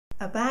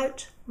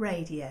About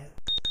radio.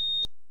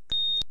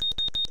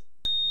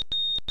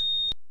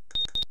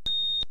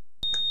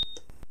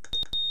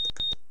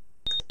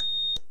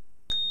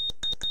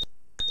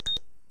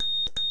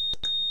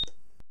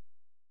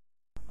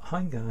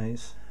 Hi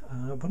guys,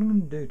 what I'm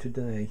going to do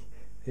today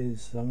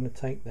is I'm going to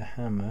take the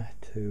hammer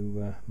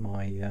to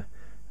my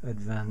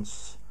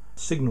advanced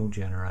signal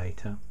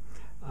generator,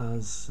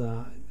 as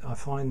I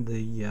find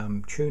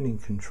the tuning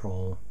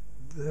control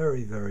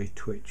very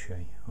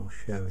twitchy. I'll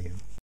show you.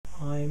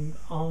 I'm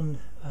on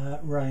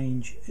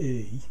range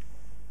E,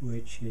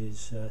 which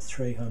is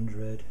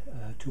 300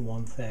 to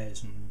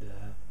 1000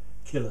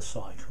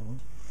 kilocycles,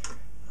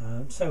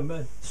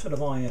 so sort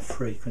of IF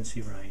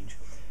frequency range.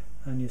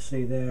 And you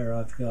see there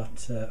I've got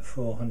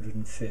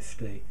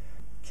 450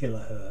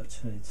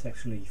 kilohertz, and it's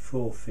actually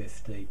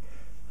 450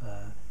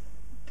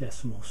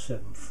 decimal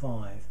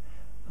 75,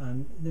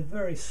 and the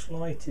very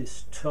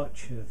slightest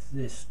touch of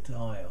this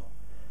dial,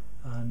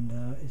 and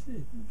it's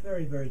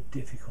very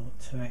difficult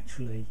to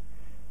actually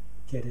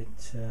get it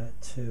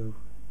to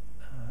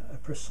a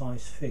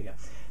precise figure.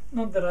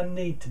 Not that I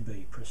need to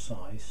be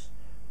precise,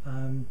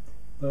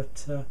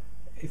 but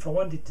if I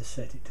wanted to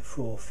set it to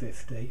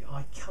 450,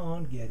 I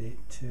can't get it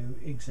to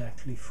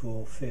exactly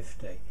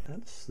 450.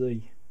 That's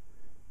the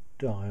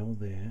dial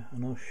there,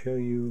 and I'll show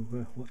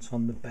you what's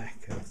on the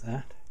back of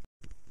that.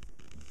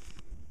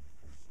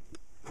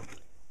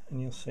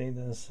 And you'll see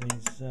there's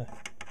these,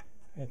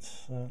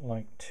 it's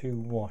like two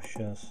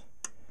washers,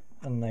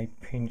 and they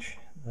pinch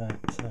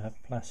that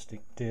plastic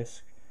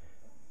disc,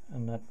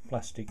 and that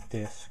plastic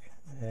disc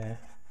there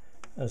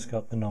has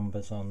got the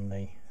numbers on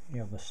the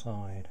other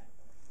side.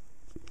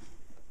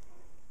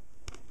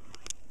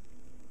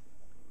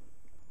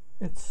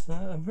 It's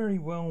a very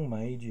well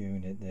made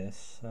unit,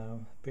 this.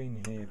 I've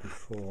been here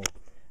before,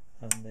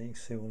 and you can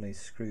see all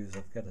these screws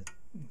I've got to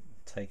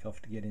take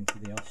off to get into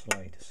the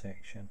oscillator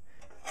section.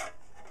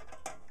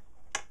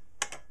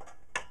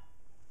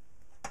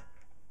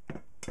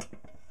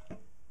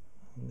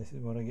 And this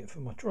is what I get for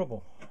my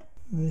trouble.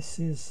 This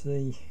is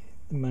the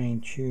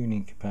main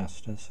tuning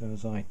capacitor, so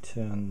as I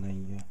turn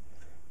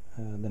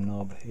the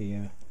knob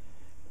here,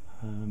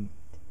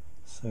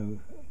 so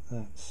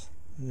that's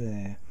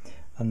there.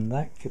 And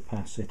that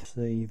capacitor,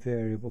 the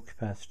variable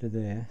capacitor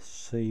there,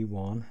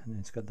 C1, and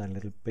it's got that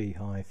little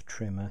beehive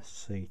trimmer,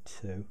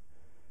 C2,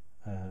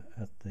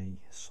 at the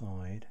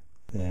side.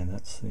 There,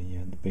 that's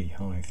the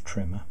beehive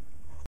trimmer.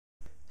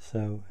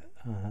 So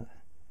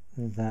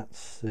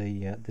that's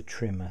the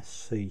trimmer,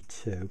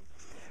 C2.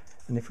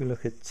 And if we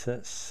look at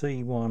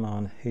C1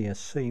 on here,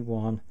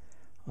 C1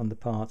 on the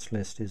parts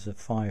list is a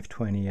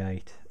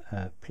 528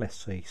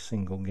 Plessey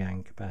single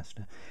gang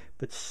capacitor,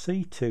 but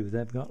C2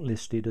 they've got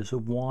listed as a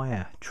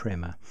wire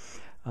trimmer.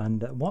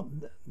 And what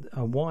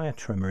a wire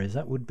trimmer is,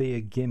 that would be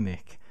a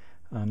gimmick,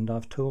 and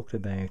I've talked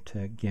about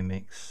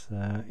gimmicks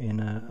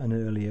in an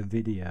earlier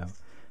video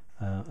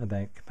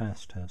about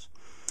capacitors.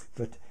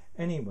 But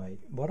anyway,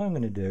 what I'm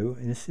going to do,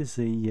 this is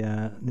the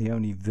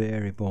only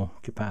variable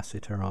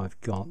capacitor I've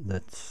got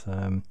that's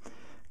going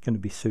to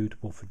be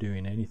suitable for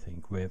doing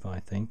anything with, I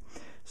think.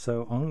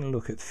 So I'm going to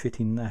look at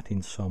fitting that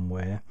in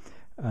somewhere,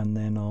 and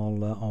then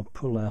I'll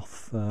pull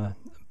off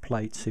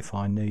plates if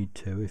I need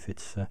to, if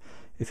it's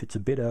a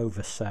bit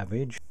over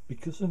savage.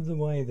 Because of the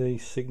way the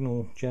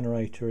signal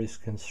generator is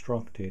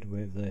constructed,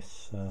 with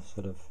this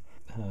sort of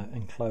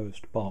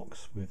enclosed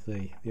box with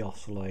the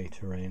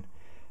oscillator in,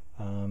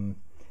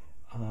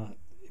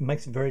 it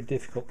makes it very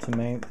difficult to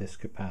mount this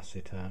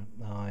capacitor.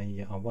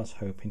 I was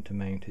hoping to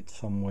mount it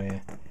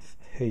somewhere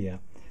here,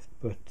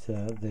 but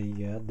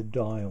the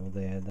dial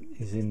there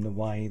is in the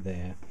way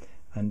there,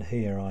 and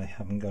here I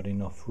haven't got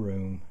enough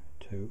room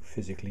to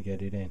physically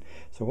get it in.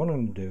 So what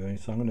I'm going to do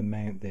is I'm going to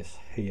mount this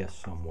here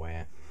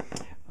somewhere,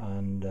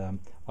 and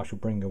I shall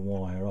bring a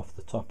wire off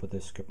the top of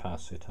this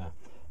capacitor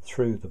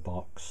through the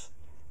box,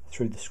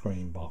 through the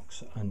screen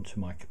box, and to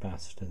my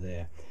capacitor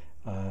there.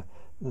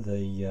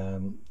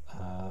 The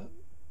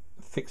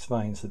fixed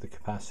vanes of the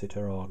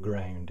capacitor are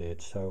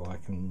grounded, so I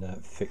can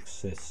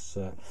fix this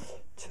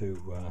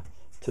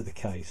to the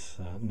case,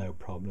 no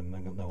problem.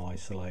 I've got no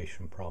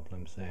isolation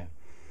problems there.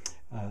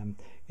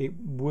 It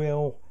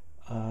will,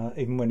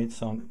 even when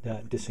it's on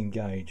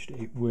disengaged,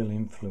 it will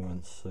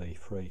influence the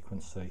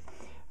frequency,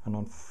 and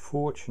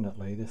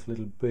unfortunately this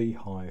little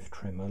beehive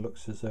trimmer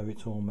looks as though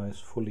it's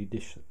almost fully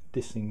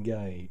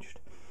disengaged.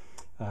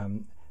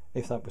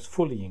 If that was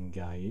fully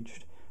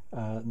engaged,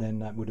 then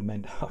that would have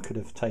meant I could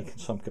have taken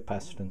some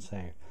capacitance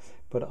out,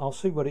 but I'll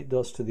see what it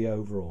does to the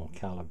overall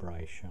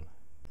calibration.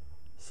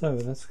 So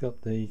that's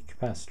got the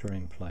capacitor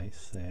in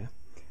place there,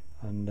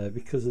 and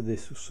because of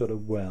this sort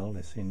of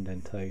this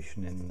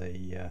indentation in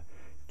the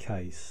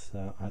case,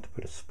 I had to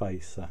put a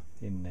spacer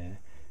in there,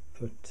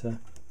 but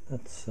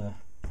that's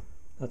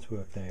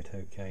worked out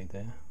okay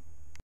there.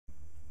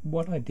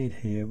 What I did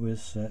here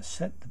was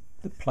set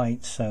the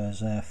plates so as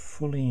they're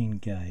fully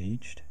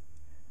engaged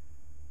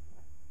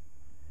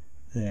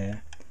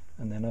there,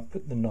 and then I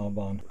put the knob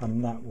on,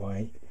 and that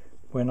way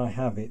when I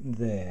have it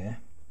there,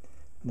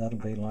 that'll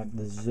be like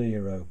the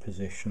 0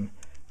 position,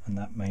 and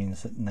that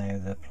means that now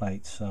the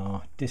plates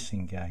are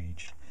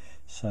disengaged.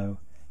 So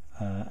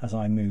as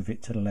I move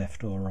it to the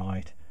left or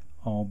right,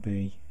 I'll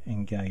be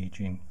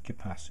engaging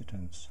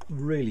capacitance.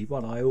 Really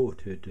what I ought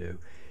to do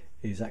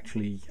is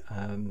actually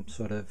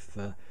sort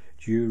of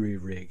jury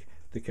rig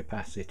the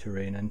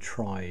capacitor in and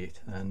try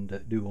it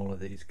and do all of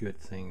these good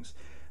things,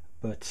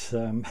 but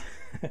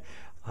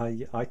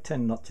I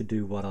tend not to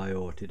do what I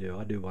ought to do.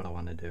 I do what I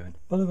want to do. And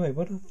by the way,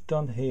 what I've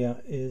done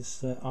here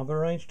is I've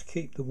arranged to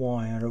keep the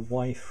wire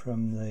away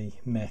from the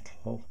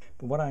metal,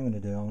 but what I'm going to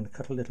do, I'm going to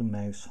cut a little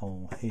mouse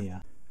hole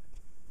here.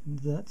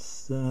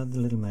 That's the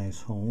little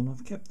mouse hole.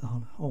 I've kept the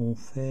hole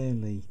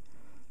fairly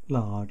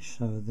large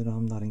so that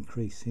I'm not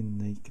increasing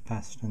the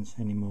capacitance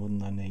any more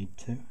than I need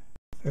to.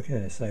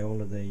 Okay, so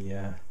all of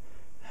the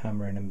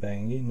hammering and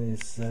banging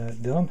is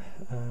done,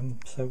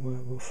 so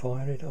we'll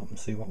fire it up and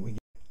see what we get.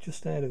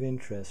 Just out of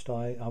interest,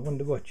 I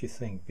wonder what you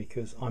think,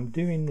 because I'm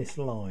doing this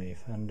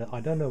live and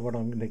I don't know what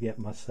I'm going to get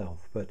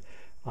myself, but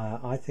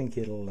I think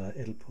it'll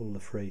pull the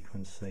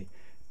frequency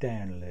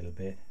down a little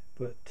bit,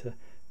 but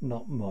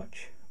not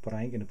much. But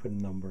I ain't going to put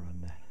a number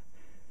on that,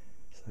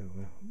 so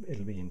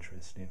it'll be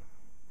interesting.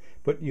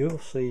 But you'll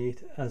see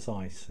it as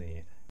I see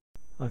it.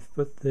 I've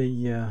put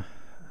the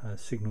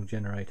signal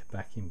generator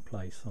back in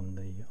place on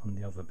the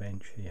other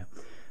bench here,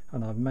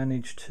 and I've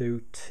managed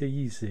to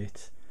tease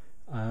it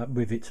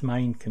with its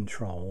main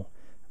control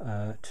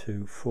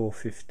to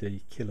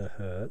 450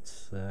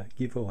 kilohertz,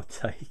 give or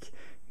take.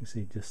 You can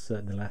see just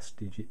the last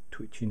digit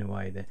twitching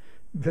away there.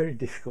 Very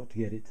difficult to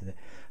get it to there.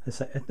 And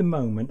so at the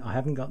moment I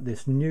haven't got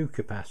this new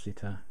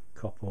capacitor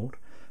coupled.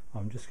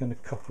 I'm just going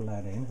to couple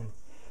that in and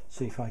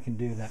see if I can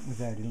do that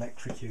without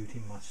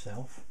electrocuting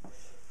myself.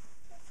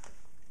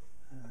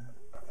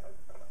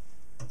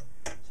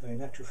 So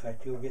in actual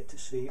fact you'll get to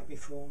see it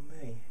before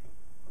me.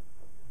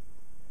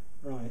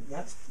 Right,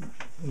 that's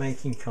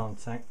making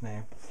contact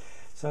now.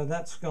 So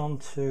that's gone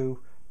to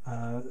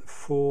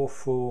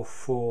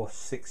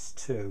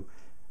 44462.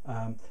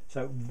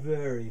 So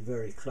very,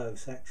 very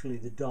close. Actually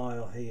the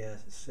dial here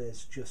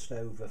says just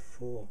over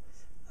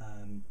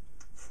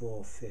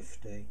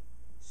 450.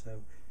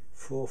 So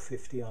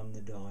 450 on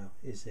the dial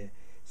is there.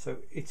 So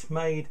it's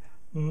made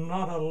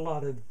not a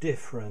lot of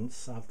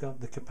difference. I've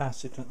got the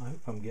capacitor, I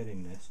hope I'm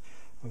getting this.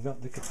 I've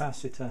got the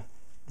capacitor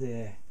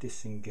there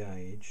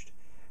disengaged.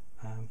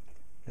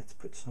 Let's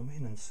put some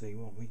in and see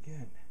what we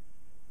get.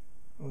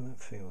 Oh, that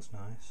feels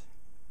nice.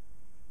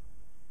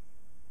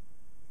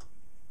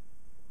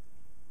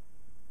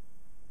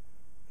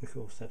 Of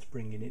course that's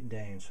bringing it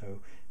down, so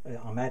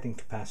I'm adding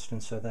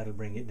capacitance, so that'll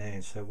bring it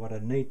down. So what I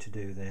need to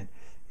do then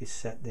is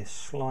set this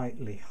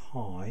slightly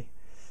high.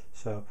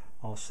 So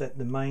I'll set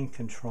the main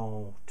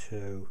control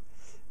to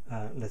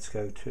let's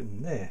go to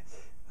there,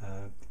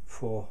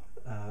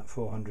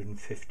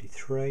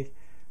 453,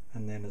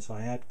 and then as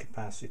I add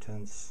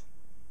capacitance,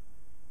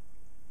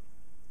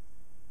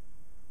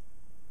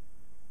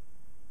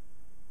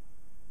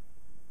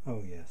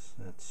 oh yes,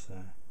 that's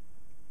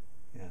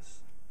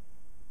yes,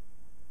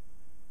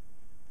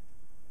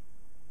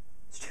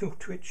 still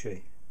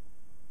twitchy.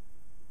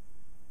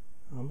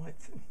 I might,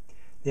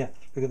 yeah,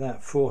 look at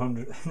that,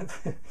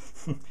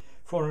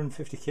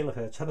 450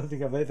 kilohertz. I don't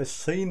think I've ever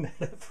seen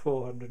that at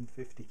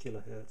 450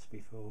 kilohertz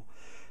before.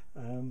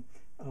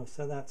 Oh,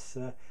 so that's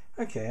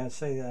okay. I'd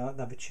say that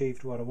I've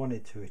achieved what I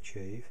wanted to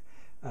achieve.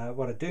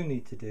 What I do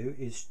need to do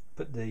is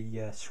put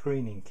the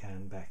screening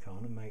can back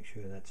on and make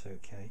sure that's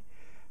okay.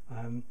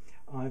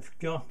 I've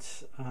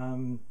got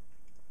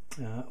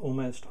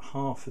almost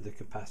half of the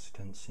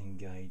capacitance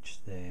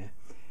engaged there,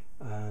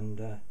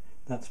 and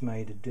that's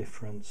made a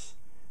difference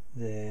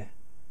there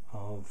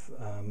of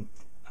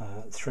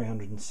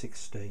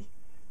 360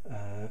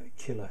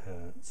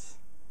 kilohertz.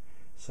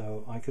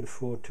 So I could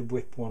afford to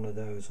whip one of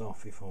those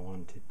off if I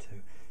wanted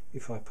to.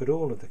 If I put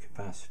all of the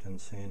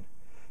capacitance in,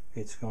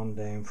 it's gone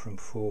down from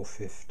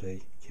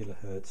 450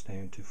 kilohertz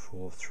down to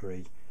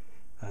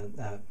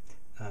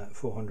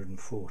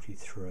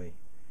 443.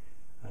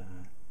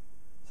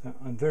 So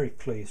I'm very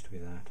pleased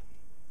with that.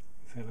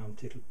 In fact, I'm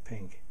a little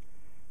pink.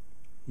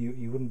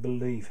 You wouldn't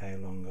believe how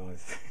long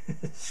I've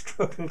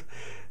struggled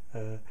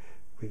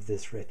with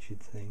this wretched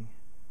thing.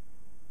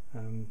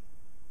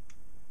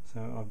 So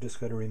I've just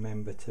got to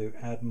remember to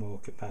add more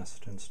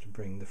capacitance to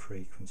bring the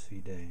frequency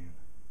down.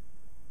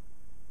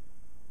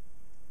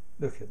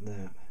 Look at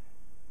that.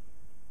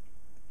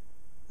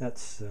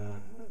 That's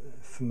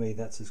for me,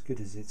 that's as good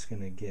as it's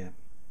going to get.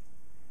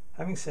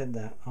 Having said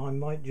that, I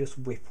might just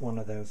whip one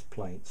of those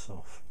plates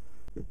off.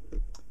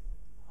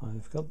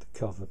 I've got the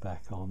cover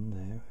back on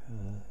now.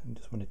 I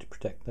just wanted to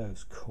protect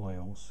those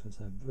coils, because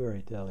they're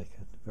very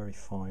delicate, very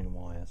fine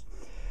wires.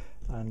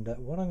 And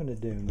what I'm going to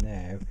do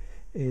now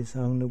is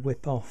I'm going to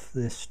whip off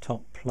this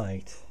top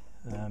plate.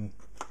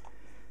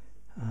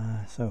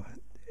 So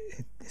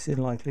this is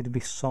likely to be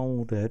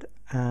soldered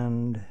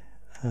and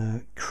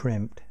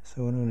crimped.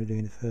 So what I'm going to do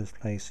in the first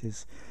place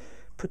is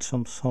put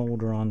some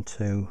solder on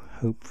to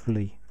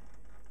hopefully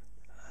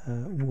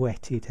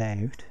wet it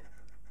out.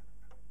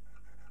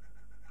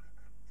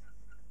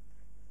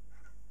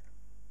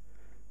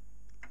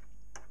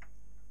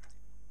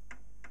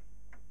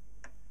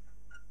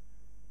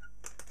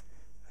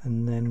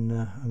 and then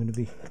I'm going to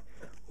be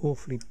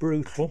awfully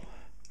brutal,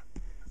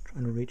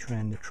 trying to reach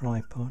around the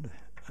tripod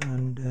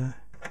and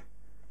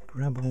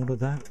grab hold of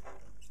that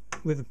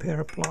with a pair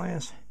of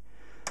pliers.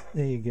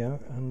 There you go,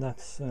 and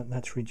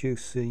that's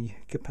reduced the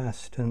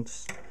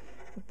capacitance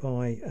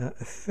by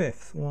a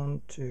fifth.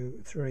 1,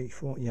 2, 3,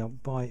 4, yeah,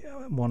 by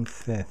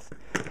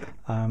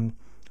 1/5.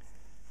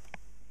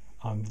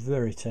 I'm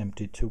very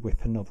tempted to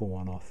whip another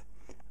one off.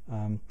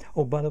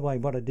 Oh, by the way,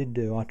 what I did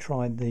do, I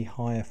tried the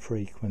higher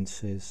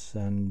frequencies,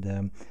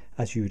 and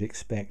as you would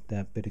expect,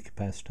 that bit of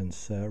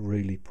capacitance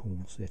really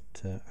pulls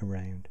it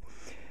around.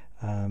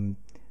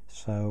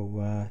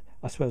 So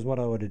I suppose what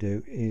I ought to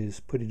do is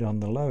put it on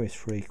the lowest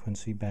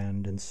frequency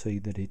band and see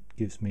that it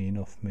gives me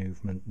enough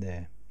movement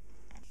there.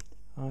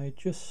 I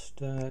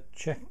just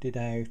checked it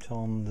out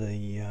on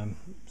the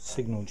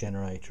signal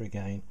generator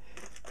again,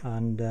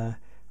 and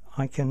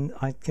I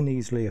can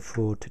easily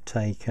afford to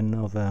take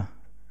another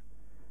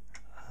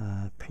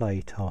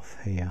plate off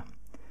here,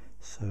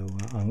 so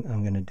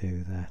I'm going to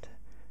do that,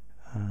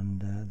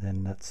 and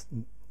then that's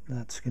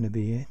going to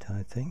be it,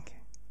 I think.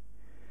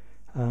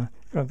 I'm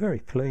very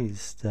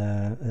pleased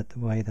at the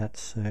way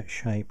that's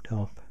shaped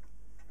up.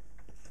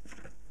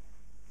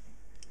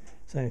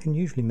 So I can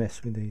usually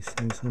mess with these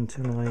things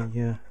until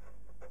I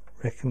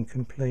wreck them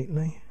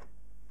completely.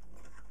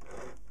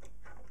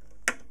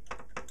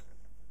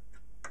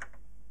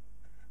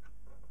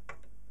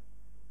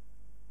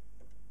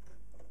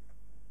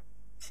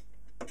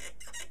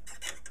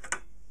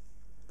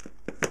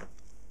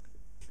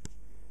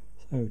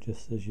 So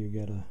just as you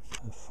get a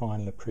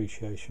final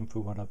appreciation for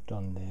what I've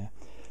done there,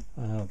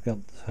 I've got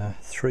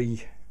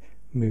 3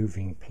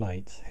 moving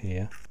plates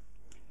here,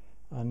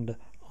 and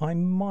I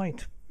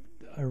might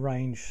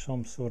arrange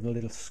some sort of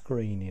little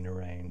screening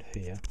around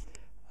here.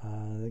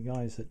 The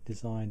guys that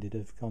designed it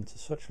have gone to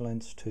such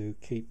lengths to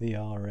keep the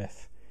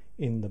RF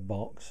in the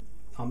box.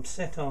 I'm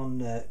set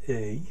on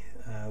E,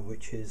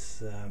 which is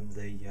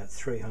the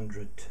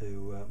 300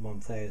 to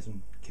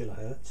 1000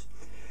 kilohertz.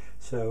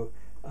 So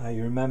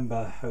you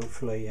remember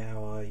hopefully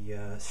how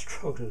I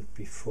struggled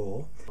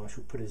before. I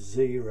shall put a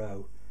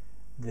 0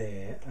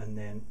 there, and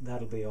then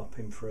that'll be up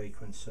in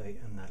frequency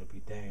and that'll be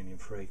down in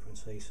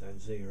frequency, so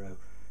 0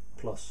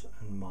 plus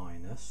and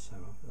minus.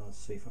 So I'll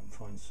see if I can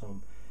find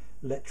some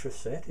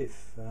letraset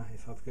if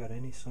I've got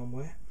any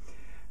somewhere.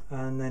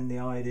 And then the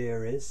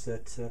idea is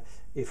that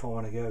if I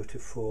want to go to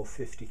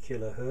 450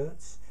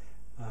 kilohertz,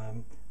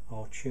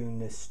 I'll tune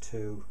this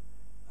to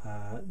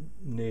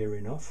near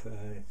enough, so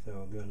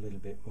I'll go a little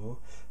bit more.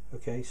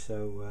 Okay,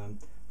 so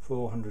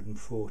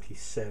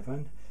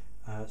 447,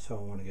 so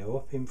I want to go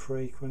up in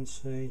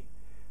frequency,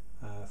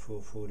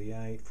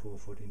 448,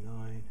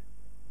 449.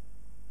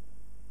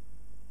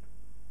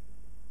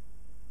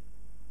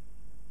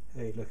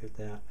 Hey, look at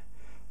that.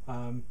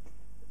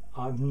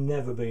 I've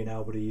never been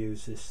able to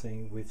use this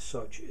thing with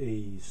such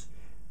ease,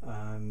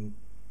 and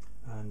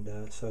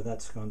so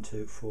that's gone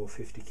to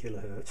 450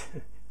 kilohertz.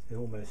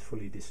 Almost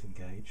fully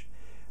disengaged.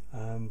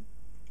 And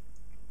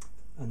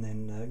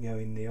then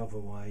going the other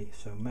way,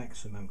 so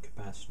maximum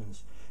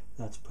capacitance,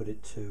 that's put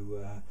it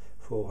to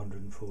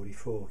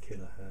 444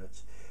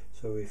 kilohertz.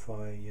 So if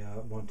I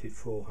wanted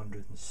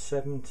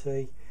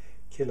 470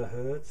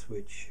 kilohertz,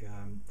 which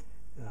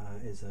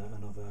is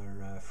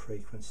another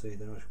frequency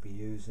that I should be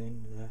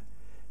using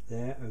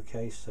there.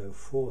 Okay, so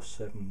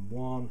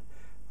 471,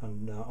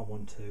 and I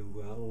want to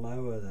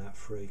lower that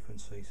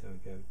frequency, so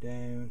go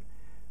down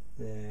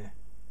there.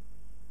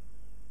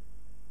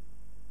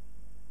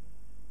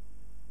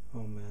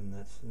 Oh man,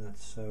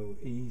 that's so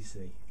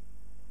easy.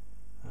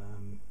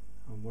 I'm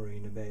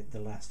worrying about the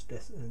last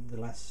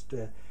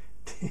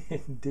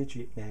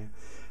digit now.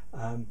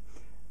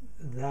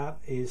 That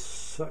is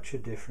such a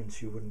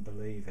difference, you wouldn't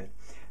believe it.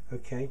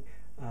 Okay,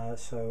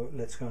 so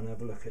let's go and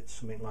have a look at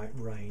something like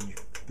range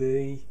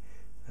B,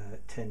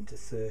 10 to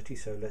 30.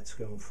 So let's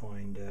go and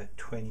find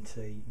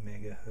 20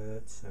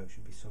 megahertz. So it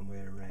should be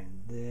somewhere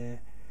around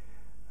there.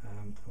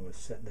 I'll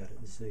set that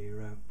at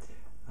 0.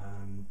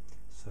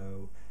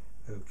 So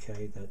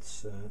okay,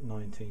 that's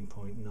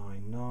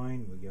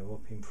 19.99. we go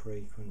up in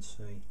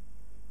frequency,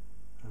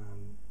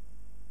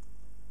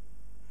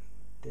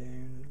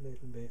 down a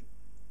little bit.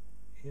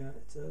 Yeah,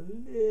 it's a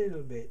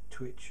little bit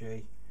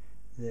twitchy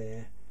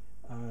there,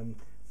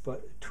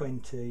 but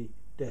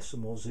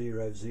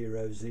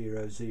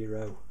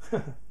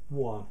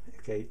 20.0000001.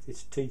 Okay,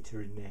 it's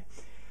teetering there.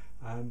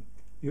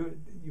 You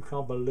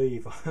can't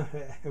believe how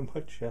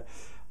much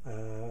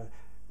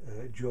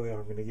joy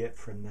I'm going to get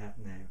from that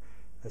now.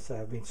 As I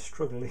say, I've been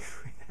struggling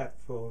with that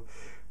for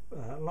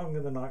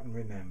longer than I can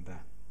remember,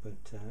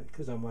 but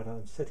because I'm what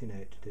I'm setting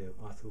out to do,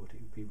 I thought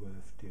it would be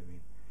worth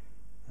doing.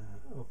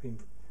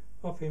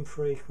 Up in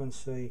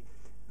frequency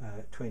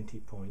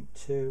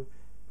 20.2,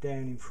 down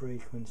in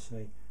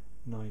frequency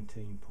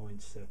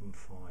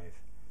 19.75.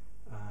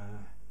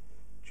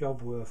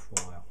 Job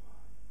worthwhile.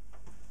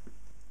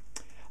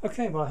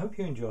 Okay, well I hope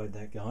you enjoyed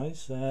that,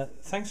 guys.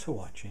 Thanks for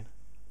watching.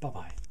 Bye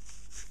bye.